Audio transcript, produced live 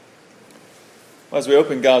Well, as we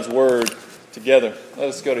open God's Word together, let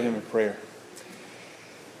us go to Him in prayer.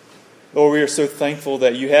 Lord, we are so thankful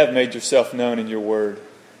that You have made Yourself known in Your Word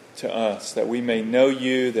to us, that we may know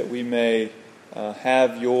You, that we may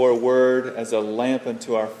have Your Word as a lamp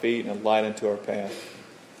unto our feet and a light unto our path.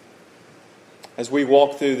 As we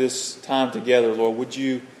walk through this time together, Lord, would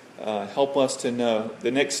You help us to know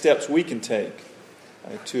the next steps we can take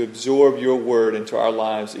to absorb Your Word into our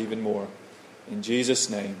lives even more. In Jesus'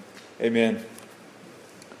 name, amen.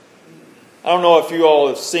 I don't know if you all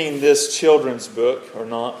have seen this children's book or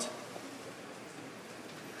not.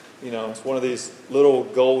 You know, it's one of these little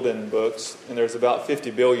golden books, and there's about 50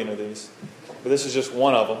 billion of these. But this is just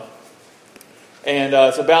one of them. And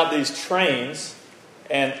it's about these trains,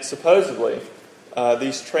 and supposedly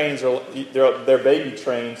these trains they're baby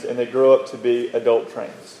trains, and they grow up to be adult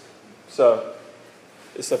trains. So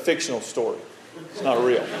it's a fictional story. It's not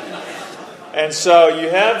real. And so you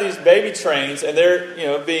have these baby trains, and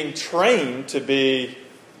they're being trained to be,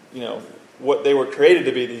 what they were created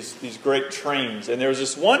to be, these great trains. And there's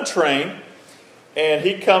this one train, and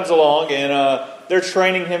he comes along, and they're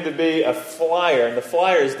training him to be a flyer. And the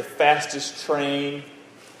flyer is the fastest train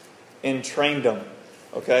in traindom.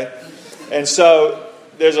 Okay? And so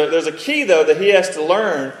there's a key, though, that he has to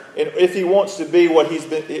learn if he wants to be what he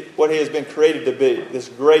has been created to be, this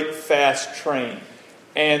great fast train.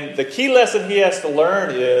 And the key lesson he has to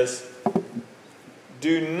learn is,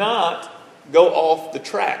 do not go off the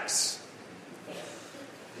tracks.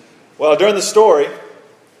 Well, during the story,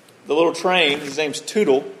 the little train, his name's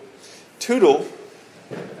Tootle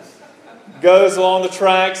goes along the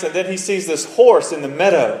tracks, and then he sees this horse in the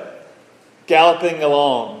meadow galloping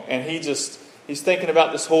along. And he's thinking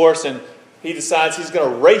about this horse, and he decides he's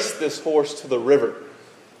going to race this horse to the river.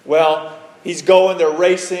 Well, they're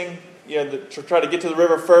racing, to try to get to the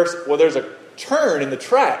river first. Well, there's a turn in the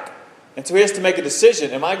track. And so he has to make a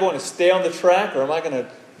decision. Am I going to stay on the track, or am I going to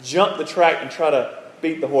jump the track and try to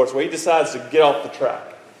beat the horse? Well, he decides to get off the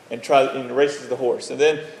track and races the horse. And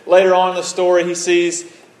then later on in the story, he sees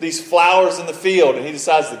these flowers in the field, and he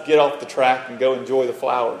decides to get off the track and go enjoy the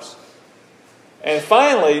flowers. And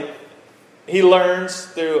finally, he learns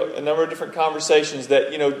through a number of different conversations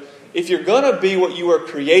that, if you're going to be what you were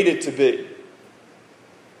created to be,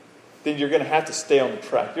 then you're going to have to stay on the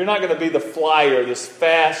track. You're not going to be the flyer, this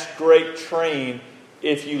fast, great train,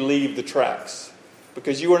 if you leave the tracks.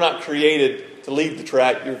 Because you were not created to leave the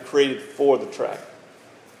track. You're created for the track.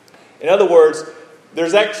 In other words,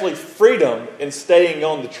 there's actually freedom in staying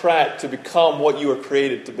on the track to become what you were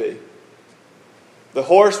created to be. The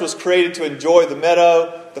horse was created to enjoy the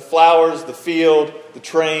meadow, the flowers, the field, the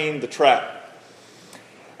train, the track.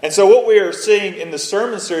 And so what we are seeing in the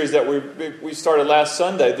sermon series that we started last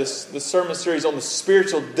Sunday, this sermon series on the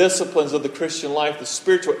spiritual disciplines of the Christian life, the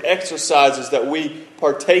spiritual exercises that we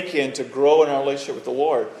partake in to grow in our relationship with the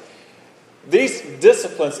Lord. These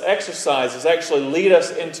disciplines, exercises, actually lead us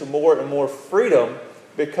into more and more freedom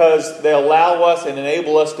because they allow us and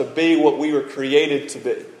enable us to be what we were created to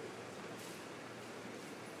be.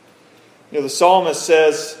 The psalmist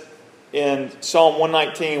says in Psalm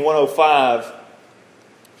 119, 105,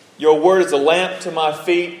 "Your word is a lamp to my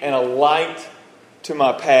feet and a light to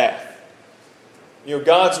my path."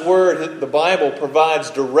 God's word, the Bible,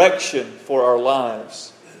 provides direction for our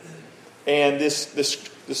lives. And the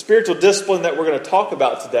spiritual discipline that we're going to talk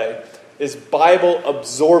about today is Bible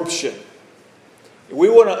absorption. We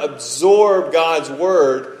want to absorb God's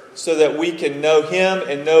word so that we can know Him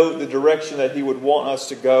and know the direction that He would want us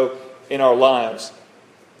to go in our lives.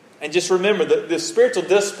 And just remember that the spiritual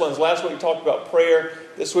disciplines, last week we talked about prayer.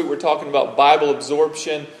 This week we're talking about Bible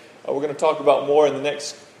absorption. We're going to talk about more in the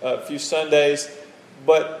next few Sundays.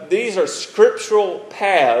 But these are scriptural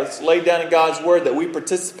paths laid down in God's Word that we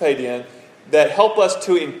participate in that help us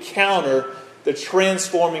to encounter the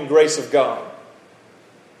transforming grace of God.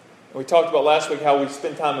 And we talked about last week how we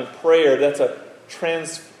spend time in prayer. That's a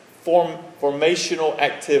transformational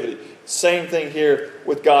activity. Same thing here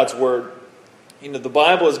with God's Word. The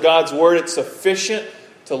Bible is God's Word. It's sufficient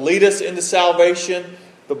to lead us into salvation.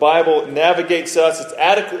 The Bible navigates us. It's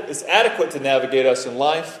adequate to navigate us in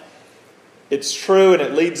life. It's true and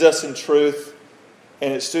it leads us in truth.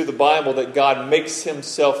 And it's through the Bible that God makes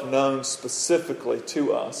Himself known specifically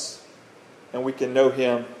to us. And we can know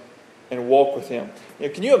Him and walk with Him.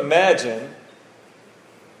 Can you imagine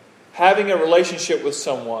having a relationship with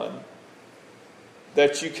someone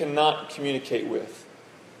that you cannot communicate with?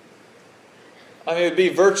 It would be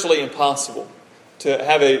virtually impossible to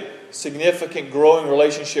have a significant growing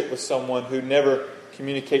relationship with someone who never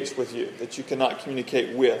communicates with you, that you cannot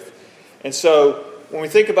communicate with. And so when we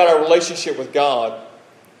think about our relationship with God,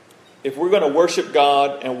 if we're going to worship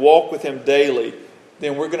God and walk with Him daily,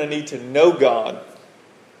 then we're going to need to know God.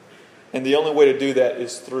 And the only way to do that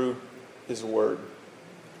is through His Word.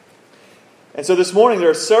 And so this morning there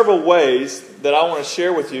are several ways that I want to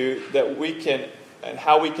share with you that we can, and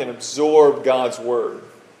how we can absorb God's Word.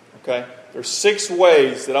 Okay? There are 6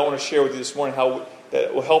 ways that I want to share with you this morning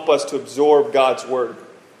that will help us to absorb God's Word.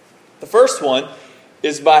 The first one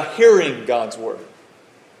is by hearing God's Word.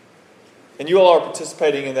 And you all are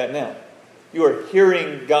participating in that now. You are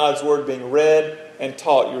hearing God's Word being read and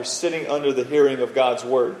taught. You're sitting under the hearing of God's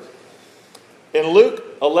Word. In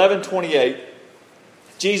Luke 11:28,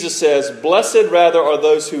 Jesus says, "Blessed rather are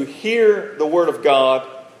those who hear the Word of God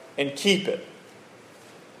and keep it."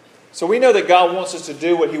 So we know that God wants us to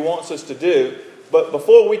do what He wants us to do, but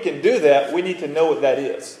before we can do that, we need to know what that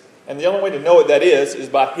is. And the only way to know what that is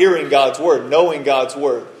by hearing God's Word, knowing God's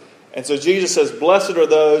Word. And so Jesus says, "Blessed are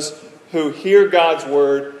those who hear God's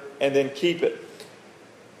Word and then keep it."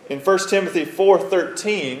 In 1 Timothy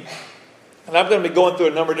 4:13, and I'm going to be going through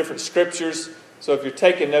a number of different scriptures, so if you're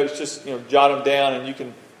taking notes, just jot them down and you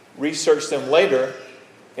can research them later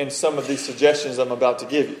in some of these suggestions I'm about to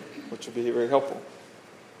give you, which will be very helpful.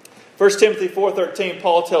 1 Timothy 4:13,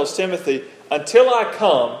 Paul tells Timothy, "Until I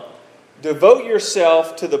come, devote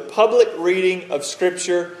yourself to the public reading of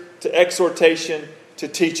Scripture, to exhortation, to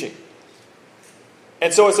teaching."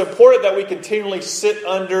 And so it's important that we continually sit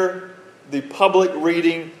under the public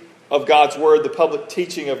reading of God's Word, the public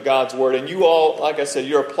teaching of God's Word. And you all, like I said,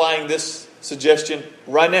 you're applying this suggestion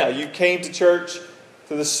right now. You came to church,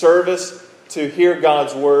 to the service, to hear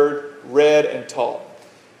God's Word read and taught.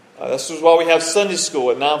 This is why we have Sunday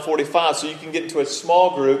school at 9:45, so you can get into a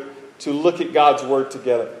small group to look at God's Word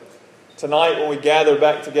together. Tonight, when we gather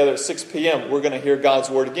back together at 6 p.m., we're going to hear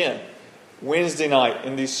God's Word again. Wednesday night,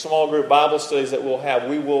 in these small group Bible studies that we'll have,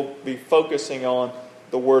 we will be focusing on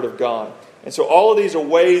the Word of God. And so all of these are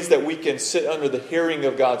ways that we can sit under the hearing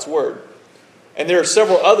of God's Word. And there are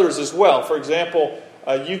several others as well. For example,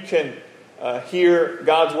 you can hear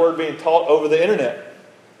God's Word being taught over the internet.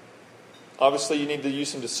 Obviously, you need to use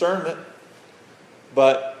some discernment.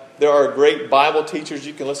 But there are great Bible teachers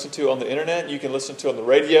you can listen to on the internet. You can listen to on the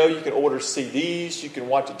radio. You can order CDs. You can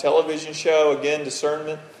watch a television show. Again,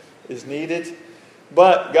 discernment is needed.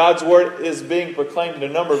 But God's Word is being proclaimed in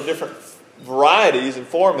a number of different varieties and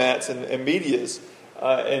formats and medias.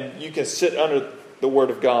 And you can sit under the Word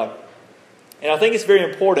of God. And I think it's very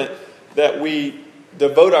important that we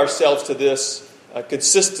devote ourselves to this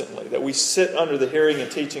consistently, that we sit under the hearing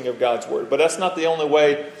and teaching of God's Word. But that's not the only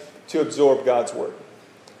way to absorb God's Word.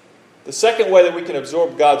 The second way that we can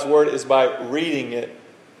absorb God's Word is by reading it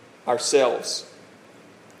ourselves.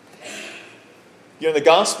 In the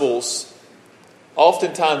Gospels,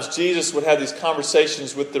 oftentimes Jesus would have these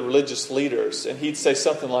conversations with the religious leaders, and he'd say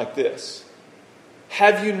something like this: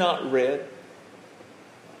 "Have you not read?"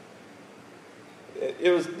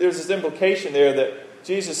 There's this implication there that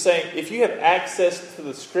Jesus is saying, if you have access to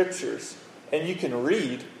the Scriptures and you can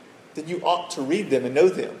read, then you ought to read them and know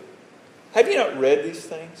them. Have you not read these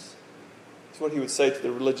things? That's what he would say to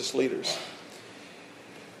the religious leaders.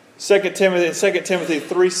 2 Timothy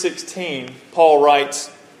 3:16, Paul writes,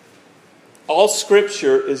 "All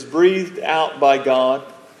Scripture is breathed out by God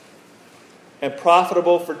and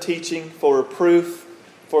profitable for teaching, for reproof,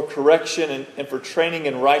 for correction, and for training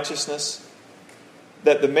in righteousness,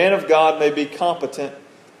 that the man of God may be competent,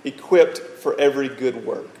 equipped for every good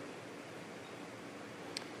work."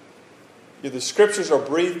 The Scriptures are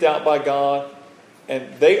breathed out by God,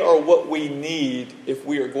 and they are what we need if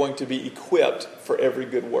we are going to be equipped for every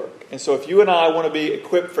good work. And so if you and I want to be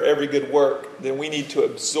equipped for every good work, then we need to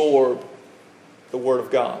absorb the Word of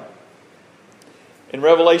God. In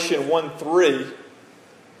Revelation 1:3,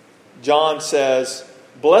 John says,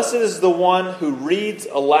 "Blessed is the one who reads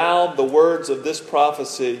aloud the words of this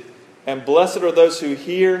prophecy, and blessed are those who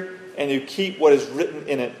hear and who keep what is written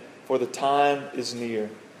in it, for the time is near."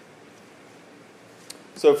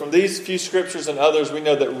 So from these few scriptures and others, we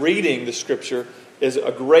know that reading the Scripture is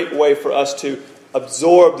a great way for us to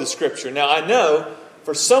absorb the Scripture. Now, I know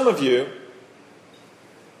for some of you,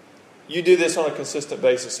 you do this on a consistent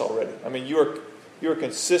basis already. I mean, you have a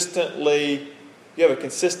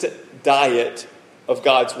consistent diet of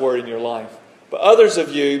God's Word in your life. But others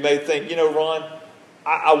of you may think, Ron,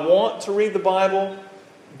 I want to read the Bible,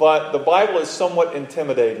 but the Bible is somewhat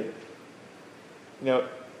intimidating.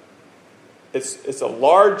 It's a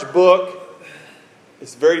large book.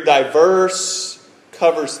 It's very diverse.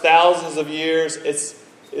 Covers thousands of years. It's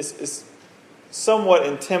somewhat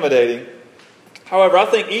intimidating. However, I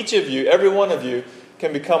think each of you, every one of you,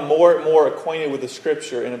 can become more and more acquainted with the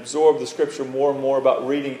Scripture and absorb the Scripture more and more about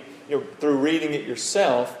reading through reading it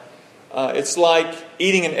yourself, it's like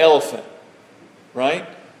eating an elephant, right?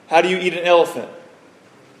 How do you eat an elephant?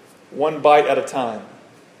 One bite at a time,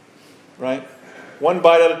 right? One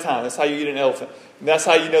bite at a time. That's how you eat an elephant. And that's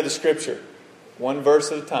how you know the Scripture. One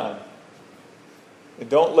verse at a time. And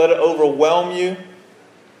don't let it overwhelm you.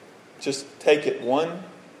 Just take it one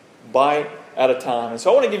bite at a time. And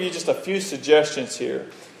so I want to give you just a few suggestions here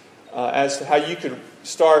as to how you could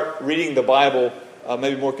start reading the Bible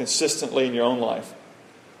maybe more consistently in your own life.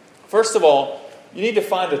 First of all, you need to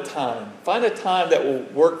find a time. Find a time that will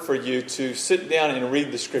work for you to sit down and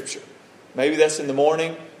read the Scripture. Maybe that's in the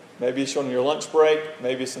morning. Maybe it's on your lunch break.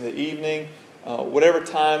 Maybe it's in the evening. Whatever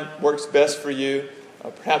time works best for you.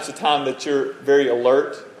 Perhaps a time that you're very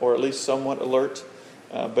alert, or at least somewhat alert.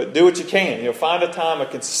 But do what you can. Find a time, a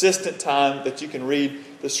consistent time that you can read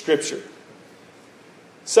the Scripture.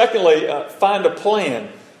 Secondly, find a plan.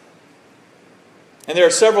 And there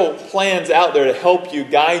are several plans out there to help you,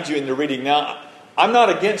 guide you into reading. Now, I'm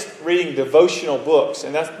not against reading devotional books,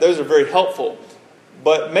 and those are very helpful.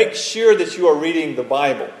 But make sure that you are reading the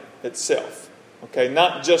Bible itself. Okay,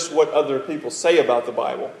 not just what other people say about the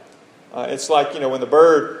Bible. It's like, when the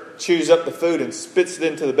bird chews up the food and spits it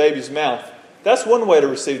into the baby's mouth. That's one way to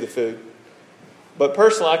receive the food. But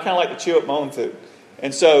personally, I kind of like to chew up my own food.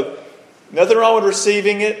 And so, nothing wrong with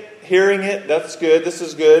receiving it, hearing it. That's good. This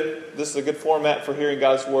is good. This is a good format for hearing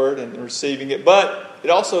God's Word and receiving it. But it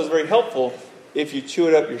also is very helpful if you chew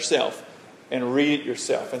it up yourself and read it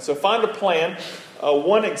yourself. And so find a plan.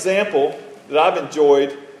 One example that I've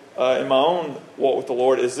enjoyed in my own walk with the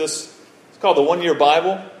Lord is this. It's called the 1 Year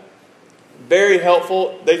Bible. Very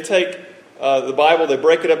helpful. They take the Bible, they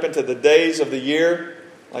break it up into the days of the year,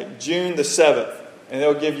 like June the 7th. And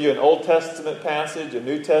they'll give you an Old Testament passage, a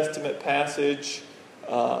New Testament passage,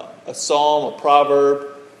 a psalm, a proverb.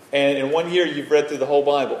 And in 1 year, you've read through the whole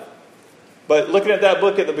Bible. But looking at that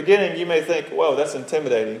book at the beginning, you may think, whoa, that's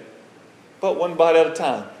intimidating. But one bite at a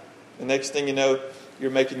time. The next thing you know,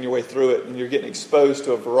 you're making your way through it. And you're getting exposed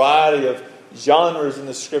to a variety of genres in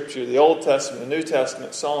the Scripture. The Old Testament, the New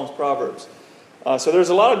Testament, Psalms, Proverbs. So there's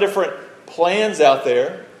a lot of different plans out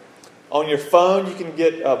there. On your phone, you can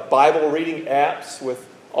get Bible reading apps with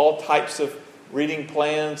all types of reading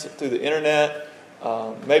plans through the internet.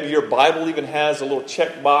 Maybe your Bible even has a little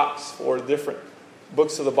checkbox for different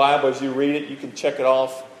books of the Bible. As you read it, you can check it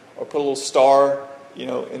off or put a little star,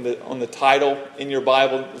 on the title in your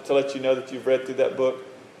Bible to let you know that you've read through that book.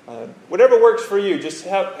 Whatever works for you, just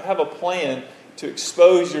have a plan to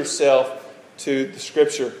expose yourself to the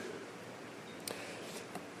Scripture.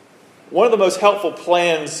 One of the most helpful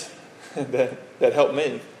plans that helped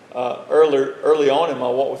me early on in my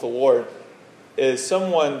walk with the Lord is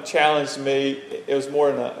someone challenged me. It was more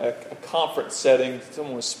in a conference setting.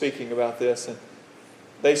 Someone was speaking about this, and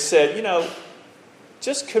they said,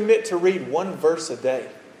 just commit to read one verse a day.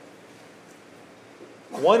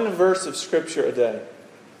 One verse of Scripture a day.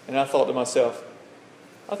 And I thought to myself,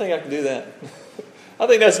 I think I can do that. I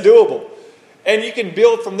think that's doable. And you can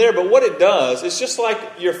build from there. But what it does, it's just like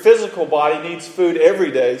your physical body needs food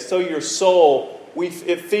every day, so your soul,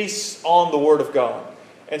 it feasts on the Word of God.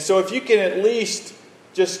 And so if you can at least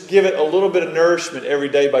just give it a little bit of nourishment every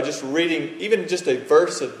day by just reading even just a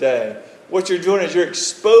verse a day, what you're doing is you're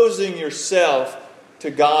exposing yourself to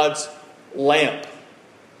God's lamp,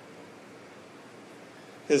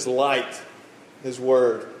 His light, His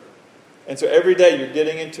Word. And so every day you're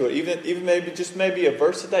getting into it. Even maybe a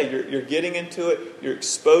verse a day. You're getting into it. You're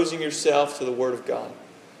exposing yourself to the Word of God.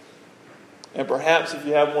 And perhaps if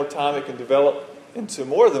you have more time, it can develop into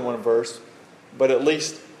more than one verse. But at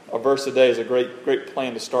least a verse a day is a great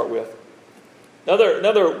plan to start with.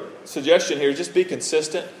 Another suggestion here is just be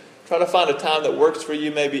consistent. Try to find a time that works for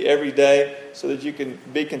you maybe every day so that you can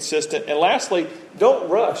be consistent. And lastly, don't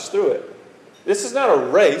rush through it. This is not a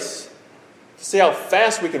race to see how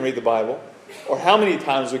fast we can read the Bible or how many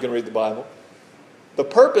times we can read the Bible. The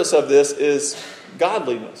purpose of this is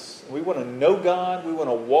godliness. We want to know God. We want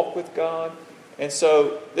to walk with God. And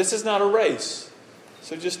so this is not a race.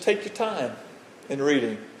 So just take your time in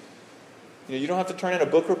reading. You don't have to turn in a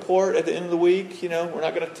book report at the end of the week. We're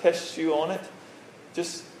not going to test you on it.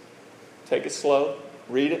 Just take it slow.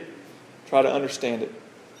 Read it. Try to understand it.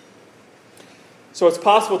 So it's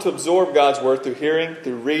possible to absorb God's Word through hearing,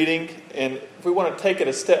 through reading. And if we want to take it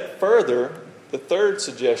a step further, the third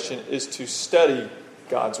suggestion is to study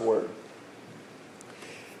God's Word.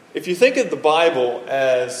 If you think of the Bible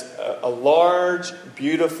as a large,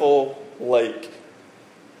 beautiful lake,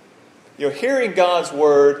 hearing God's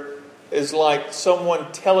Word is like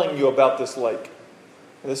someone telling you about this lake.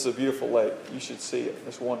 This is a beautiful lake. You should see it.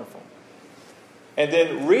 It's wonderful. And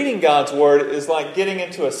then reading God's Word is like getting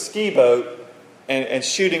into a ski boat and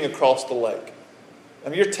shooting across the lake. I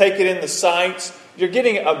mean, you're taking in the sights. You're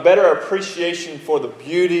getting a better appreciation for the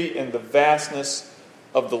beauty and the vastness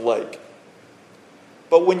of the lake.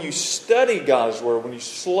 But when you study God's Word, when you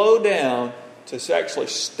slow down to actually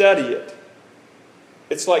study it,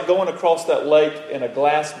 it's like going across that lake in a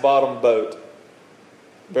glass-bottom boat,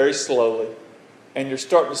 very slowly. And you're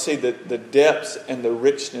starting to see the depths and the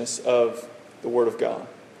richness of the Word of God.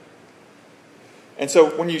 And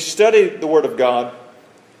so when you study the Word of God,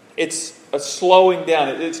 it's a slowing down.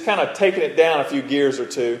 It's kind of taking it down a few gears or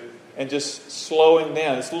two and just slowing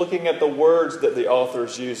down. It's looking at the words that the author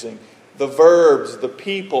is using, the verbs, the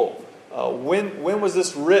people. When was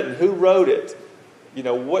this written? Who wrote it? You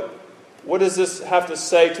know, what does this have to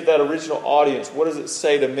say to that original audience? What does it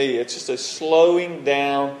say to me? It's just a slowing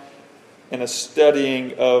down and a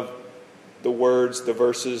studying of the words, the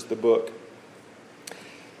verses, the book.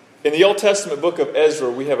 In the Old Testament book of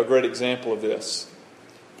Ezra, we have a great example of this.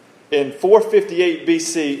 In 458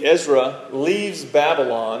 BC, Ezra leaves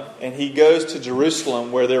Babylon and he goes to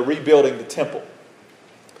Jerusalem where they're rebuilding the temple.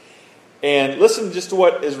 And listen just to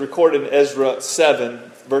what is recorded in Ezra 7,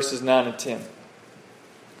 verses 9 and 10.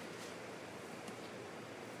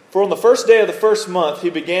 For on the first day of the first month he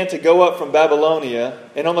began to go up from Babylonia,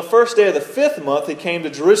 and on the first day of the 5th month he came to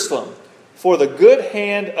Jerusalem. For the good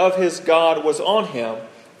hand of his God was on him,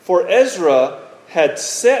 for Ezra had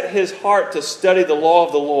set his heart to study the law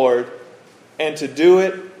of the Lord, and to do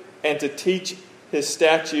it, and to teach his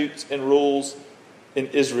statutes and rules in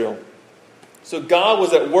Israel. So God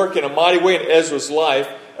was at work in a mighty way in Ezra's life,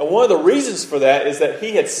 and one of the reasons for that is that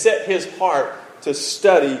he had set his heart to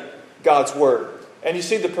study God's Word. And you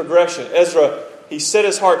see the progression. Ezra, he set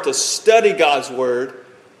his heart to study God's Word,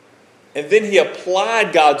 and then he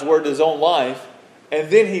applied God's Word to his own life, and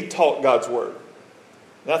then he taught God's Word.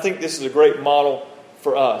 And I think this is a great model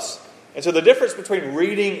for us. And so the difference between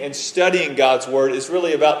reading and studying God's Word is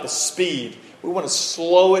really about the speed. We want to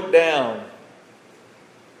slow it down.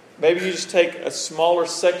 Maybe you just take a smaller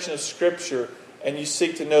section of Scripture and you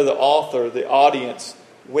seek to know the author, the audience,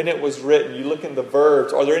 when it was written. You look in the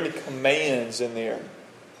verbs. Are there any commands in there?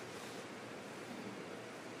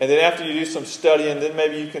 And then after you do some studying, then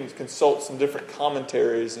maybe you can consult some different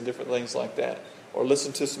commentaries and different things like that. Or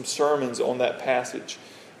listen to some sermons on that passage.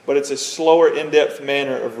 But it's a slower, in-depth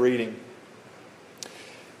manner of reading.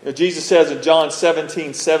 You know, Jesus says in John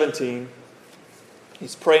 17:17,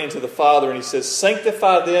 he's praying to the Father and he says,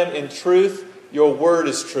 "Sanctify them in truth, your word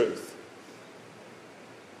is truth."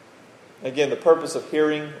 Again, the purpose of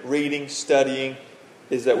hearing, reading, studying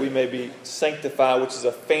is that we may be sanctified, which is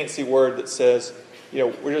a fancy word that says, you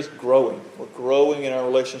know, we're just growing. We're growing in our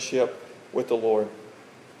relationship with the Lord.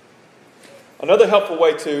 Another helpful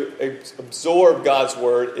way to absorb God's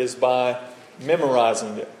Word is by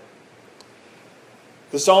memorizing it.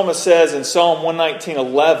 The psalmist says in Psalm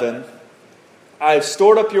 119:11, "I have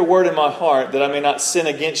stored up your word in my heart that I may not sin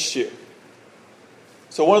against you."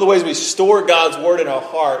 So one of the ways we store God's Word in our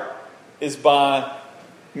heart is by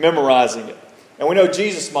memorizing it. And we know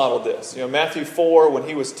Jesus modeled this. You know, Matthew 4, when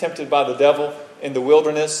he was tempted by the devil in the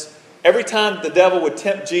wilderness, every time the devil would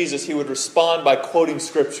tempt Jesus, he would respond by quoting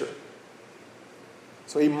Scripture.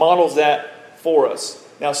 So he models that for us.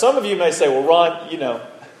 Now, some of you may say, well, Ron, you know,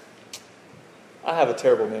 I have a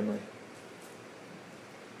terrible memory.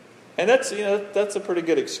 And that's a pretty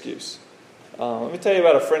good excuse. Let me tell you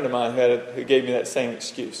about a friend of mine who gave me that same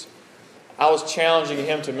excuse. I was challenging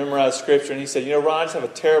him to memorize Scripture, and he said, you know, Ron, I just have a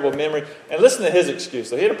terrible memory. And listen to his excuse.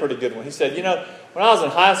 So he had a pretty good one. He said, you know, when I was in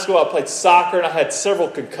high school, I played soccer, and I had several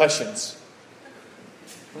concussions.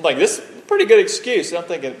 I'm like, this is a pretty good excuse. And I'm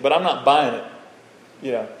thinking, but I'm not buying it.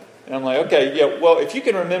 You know, and I'm like, okay, yeah, well, if you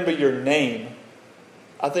can remember your name,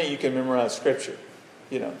 I think you can memorize Scripture.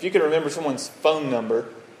 You know, if you can remember someone's phone number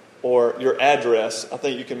or your address, I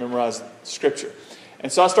think you can memorize Scripture.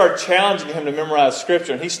 And so I started challenging him to memorize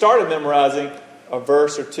Scripture, and he started memorizing a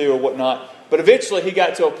verse or two or whatnot, but eventually he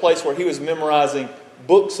got to a place where he was memorizing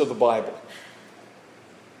books of the Bible.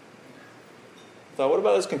 I thought, what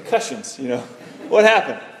about those concussions? You know, what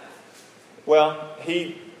happened? Well,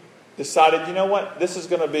 he decided, you know what, this is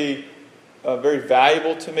going to be very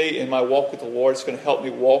valuable to me in my walk with the Lord. It's going to help me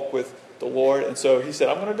walk with the Lord. And so he said,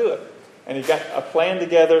 I'm going to do it. And he got a plan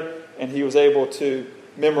together, and he was able to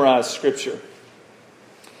memorize Scripture.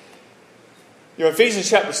 You know, in Ephesians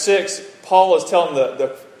chapter 6, Paul is telling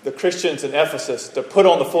the Christians in Ephesus to put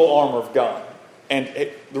on the full armor of God. And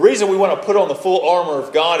the reason we want to put on the full armor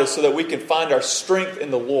of God is so that we can find our strength in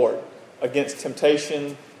the Lord against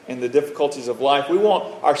temptation and the difficulties of life. We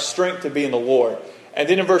want our strength to be in the Lord. And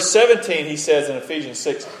then in verse 17, he says in Ephesians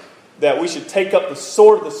 6 that we should take up the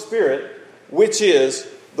sword of the Spirit, which is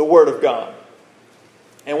the Word of God.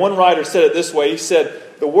 And one writer said it this way. He said,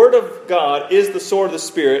 the Word of God is the sword of the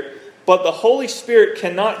Spirit, but the Holy Spirit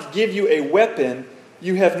cannot give you a weapon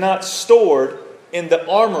you have not stored in the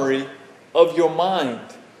armory of your mind.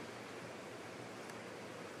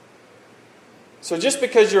 So just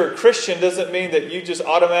because you're a Christian doesn't mean that you just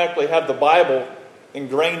automatically have the Bible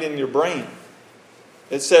ingrained in your brain.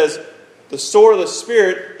 It says the sword of the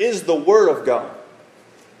Spirit is the Word of God.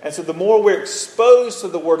 And so the more we're exposed to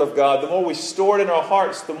the Word of God, the more we store it in our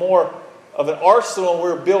hearts, the more of an arsenal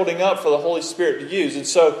we're building up for the Holy Spirit to use. And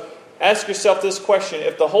so ask yourself this question.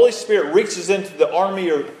 If the Holy Spirit reaches into the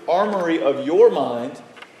armory of your mind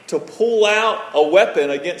to pull out a weapon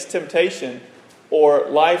against temptation or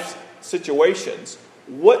life's situations,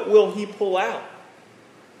 what will He pull out?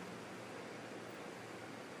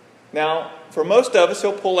 Now, for most of us,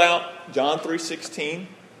 He'll pull out John 3:16,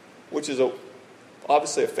 which is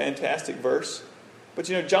obviously a fantastic verse. But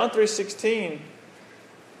John 3:16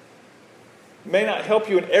 may not help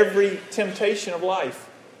you in every temptation of life.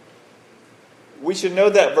 We should know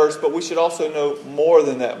that verse, but we should also know more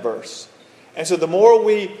than that verse. And so the more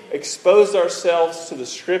we expose ourselves to the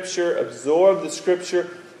Scripture, absorb the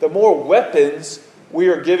Scripture, the more weapons we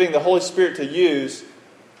are giving the Holy Spirit to use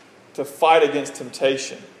to fight against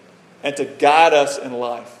temptation and to guide us in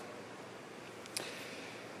life.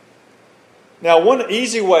 Now, one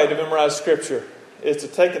easy way to memorize Scripture is to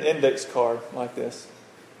take an index card like this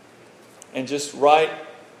and just write,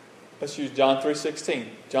 let's use John 3:16.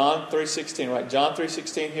 John 3:16, write John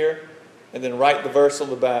 3:16 here, and then write the verse on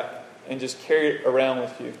the back and just carry it around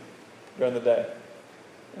with you during the day.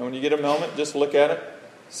 And when you get a moment, just look at it,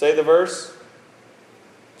 say the verse,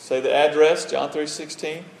 say the address, John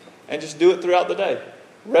 3:16, and just do it throughout the day.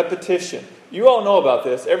 Repetition. You all know about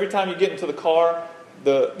this. Every time you get into the car,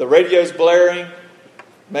 the radio's blaring,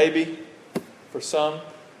 maybe, for some.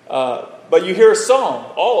 But you hear a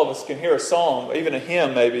song. All of us can hear a song, even a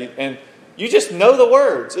hymn maybe, and you just know the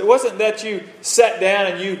words. It wasn't that you sat down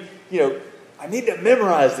and you I need to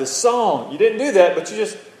memorize this song. You didn't do that, but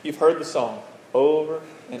you've heard the song over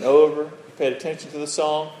and over. You paid attention to the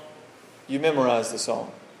song. You memorized the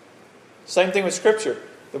song. Same thing with Scripture.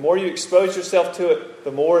 The more you expose yourself to it,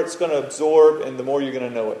 the more it's going to absorb and the more you're going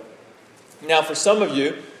to know it. Now, for some of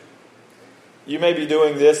you, you may be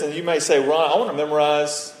doing this and you may say, Ron, I want to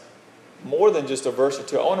memorize more than just a verse or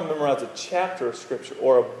two. I want to memorize a chapter of Scripture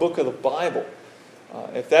or a book of the Bible.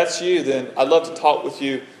 If that's you, then I'd love to talk with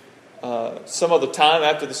you some other time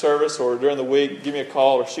after the service or during the week. Give me a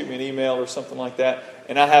call or shoot me an email or something like that.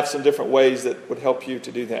 And I have some different ways that would help you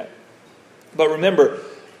to do that. But remember,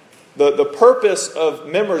 the purpose of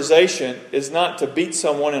memorization is not to beat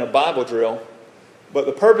someone in a Bible drill, but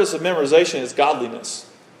the purpose of memorization is godliness.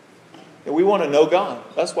 And we want to know God.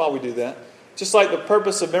 That's why we do that. Just like the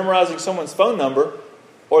purpose of memorizing someone's phone number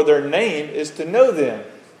or their name is to know them,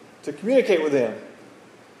 to communicate with them.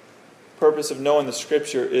 The purpose of knowing the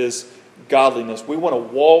Scripture is godliness. We want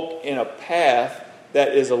to walk in a path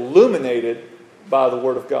that is illuminated by the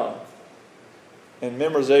Word of God. And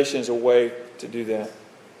memorization is a way to do that.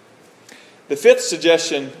 The fifth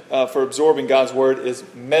suggestion for absorbing God's Word is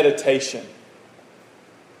meditation.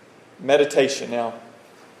 Meditation. Now,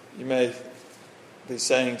 you may be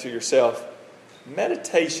saying to yourself,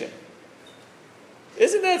 meditation.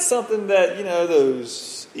 Isn't that something that,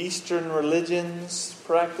 those Eastern religions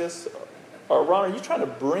practice? Or Ron, are you trying to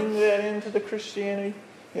bring that into the Christianity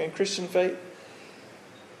and Christian faith?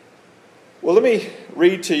 Well, let me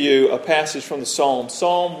read to you a passage from the Psalm.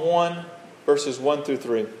 Psalm 1, verses 1 through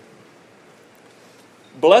 3.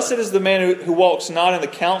 Blessed is the man who walks not in the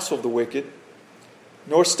counsel of the wicked,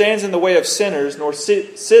 nor stands in the way of sinners, nor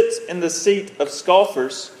sits in the seat of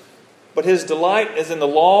scoffers, but his delight is in the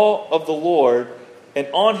law of the Lord, and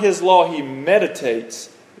on his law he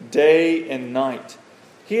meditates day and night.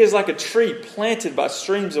 He is like a tree planted by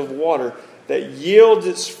streams of water that yields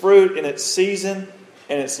its fruit in its season,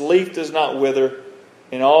 and its leaf does not wither.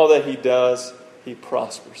 In all that he does, he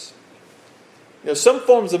prospers. Some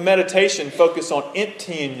forms of meditation focus on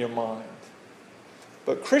emptying your mind.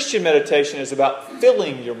 But Christian meditation is about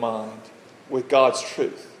filling your mind with God's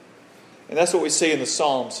truth. And that's what we see in the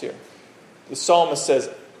Psalms here. The psalmist says,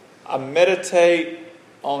 I meditate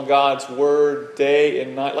on God's Word day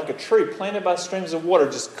and night, like a tree planted by streams of water,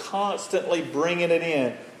 just constantly bringing it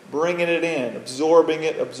in, absorbing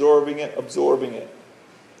it, absorbing it.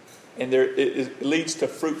 And it leads to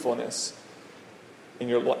fruitfulness in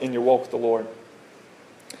your walk with the Lord.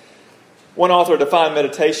 One author defined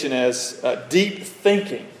meditation as deep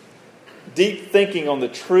thinking. deep thinking on the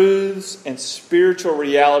truths and spiritual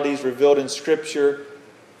realities revealed in Scripture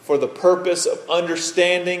for the purpose of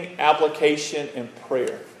understanding, application, and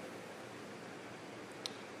prayer.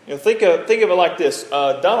 Think of it like this.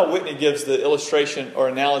 Donald Whitney gives the illustration or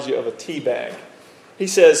analogy of a tea bag. He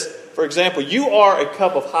says, for example, you are a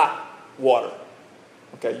cup of hot water.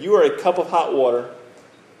 Okay, you are a cup of hot water,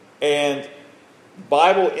 and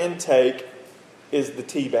Bible intake is the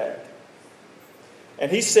tea bag.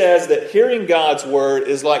 And he says that hearing God's Word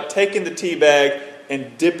is like taking the tea bag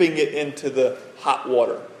and dipping it into the hot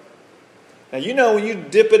water. Now, when you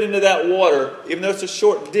dip it into that water, even though it's a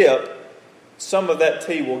short dip, some of that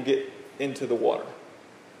tea will get into the water.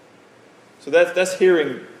 So that's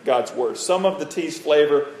hearing God's Word. Some of the tea's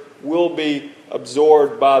flavor will be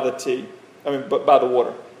absorbed by by the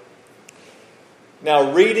water.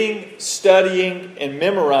 Now, reading, studying, and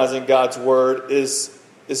memorizing God's Word is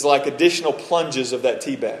like additional plunges of that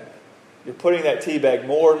tea bag. You're putting that tea bag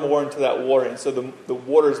more and more into that water, and so the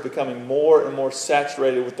water is becoming more and more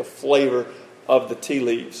saturated with the flavor of the tea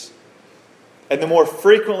leaves. And the more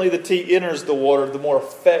frequently the tea enters the water, the more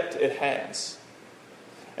effect it has.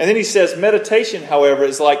 And then he says, meditation, however,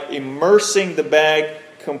 is like immersing the bag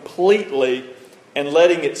completely and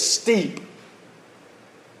letting it steep.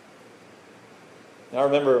 I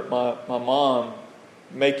remember my mom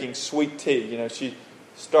making sweet tea. She'd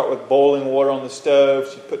start with boiling water on the stove.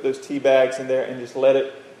 She'd put those tea bags in there and just let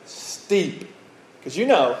it steep. Because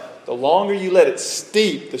the longer you let it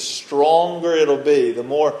steep, the stronger it'll be. The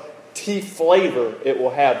more tea flavor it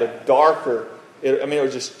will have, the darker. It will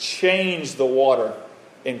just change the water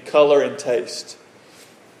in color and taste.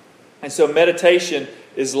 And so meditation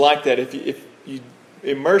is like that. If you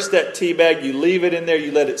immerse that tea bag, you leave it in there,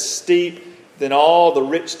 you let it steep, then all the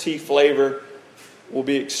rich tea flavor will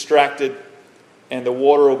be extracted and the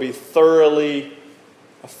water will be thoroughly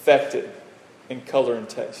affected in color and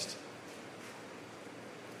taste.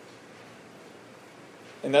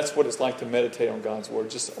 And that's what it's like to meditate on God's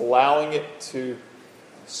Word, just allowing it to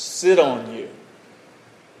sit on you.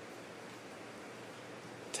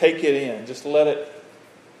 Take it in. Just let it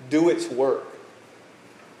do its work.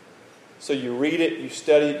 So you read it, you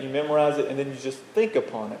study it, you memorize it, and then you just think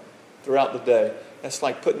upon it throughout the day. That's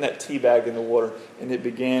like putting that tea bag in the water, and it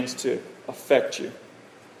begins to affect you.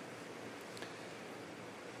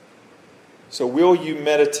 So will you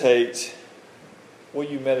meditate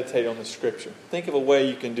on the Scripture? Think of a way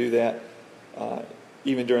you can do that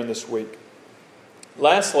even during this week.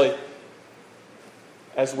 Lastly,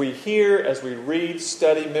 as we hear, as we read,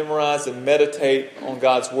 study, memorize, and meditate on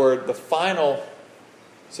God's Word, the final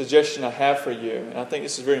suggestion I have for you, and I think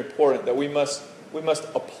this is very important, that we must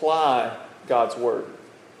apply God's Word.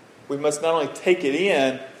 We must not only take it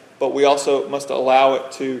in, but we also must allow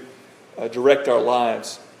it to direct our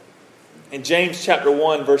lives. In James chapter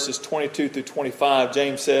 1, verses 22 through 25,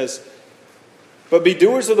 James says, "But be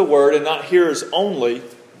doers of the word and not hearers only,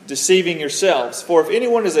 deceiving yourselves. For if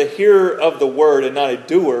anyone is a hearer of the word and not a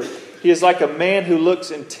doer, he is like a man who looks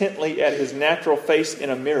intently at his natural face in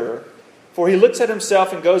a mirror. For he looks at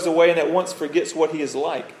himself and goes away and at once forgets what he is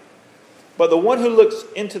like. But the one who looks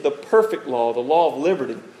into the perfect law, the law of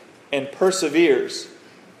liberty, and perseveres,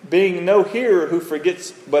 being no hearer who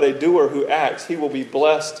forgets but a doer who acts, he will be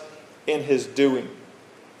blessed in his doing."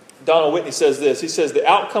 Donald Whitney says this. He says, the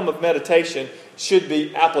outcome of meditation should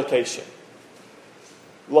be application.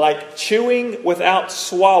 Like chewing without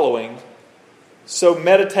swallowing, so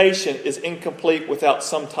meditation is incomplete without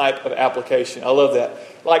some type of application. I love that.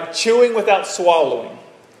 Like chewing without swallowing,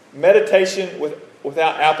 meditation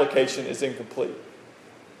without application is incomplete.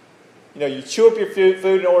 You chew up your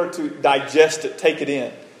food in order to digest it, take it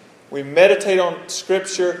in. We meditate on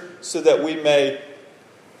Scripture so that we may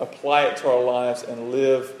apply it to our lives and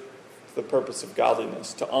live for the purpose of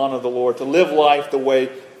godliness, to honor the Lord, to live life the way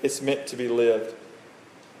it's meant to be lived.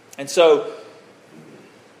 And so,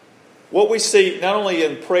 what we see not only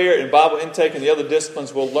in prayer and Bible intake and the other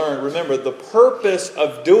disciplines we'll learn, remember, the purpose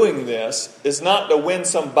of doing this is not to win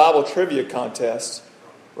some Bible trivia contest,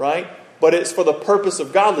 right? But it's for the purpose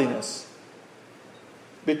of godliness.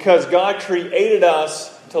 Because God created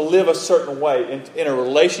us to live a certain way in a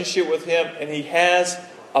relationship with Him, and He has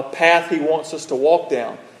a path He wants us to walk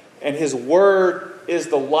down. And His Word is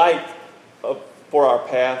the light for our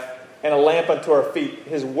path and a lamp unto our feet.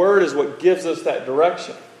 His Word is what gives us that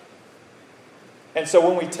direction. And so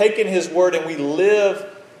when we take in His Word and we live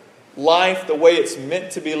life the way it's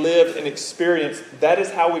meant to be lived and experienced, that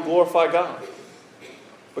is how we glorify God.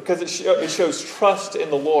 Because it shows trust in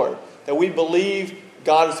the Lord. That we believe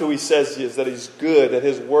God is who He says He is. That He's good. That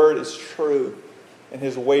His Word is true. And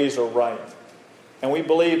His ways are right. And we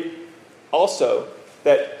believe also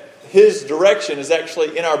that His direction is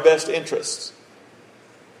actually in our best interests.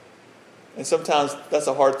 And sometimes that's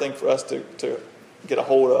a hard thing for us to get a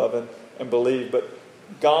hold of and believe. But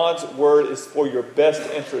God's Word is for your best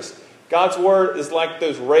interest. God's Word is like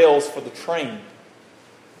those rails for the train.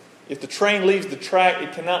 If the train leaves the track,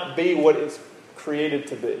 it cannot be what it's created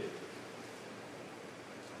to be.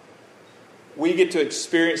 We get to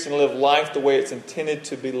experience and live life the way it's intended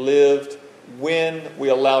to be lived when we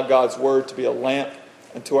allow God's Word to be a lamp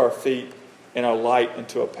unto our feet and our light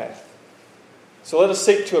unto a path. So let us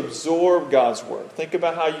seek to absorb God's Word. Think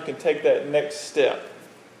about how you can take that next step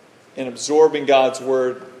in absorbing God's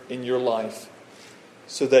Word in your life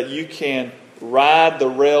so that you can ride the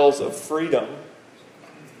rails of freedom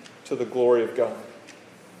to the glory of God.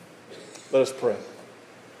 Let us pray.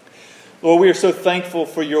 Lord, we are so thankful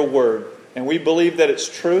for your Word, and we believe that it's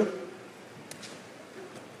true,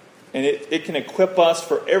 and it can equip us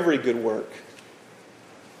for every good work.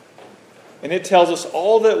 And it tells us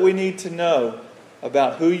all that we need to know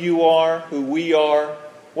about who you are, who we are,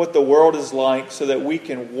 what the world is like, so that we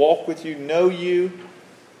can walk with you, know you.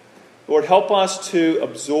 Lord, help us to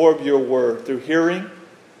absorb your word through hearing,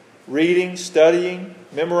 reading, studying,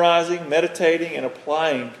 memorizing, meditating, and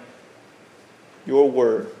applying your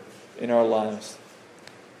word in our lives.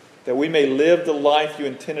 That we may live the life you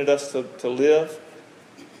intended us to live,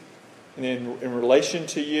 and in relation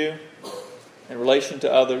to you, in relation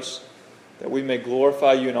to others, that we may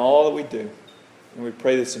glorify you in all that we do. And we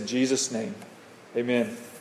pray this in Jesus' name. Amen.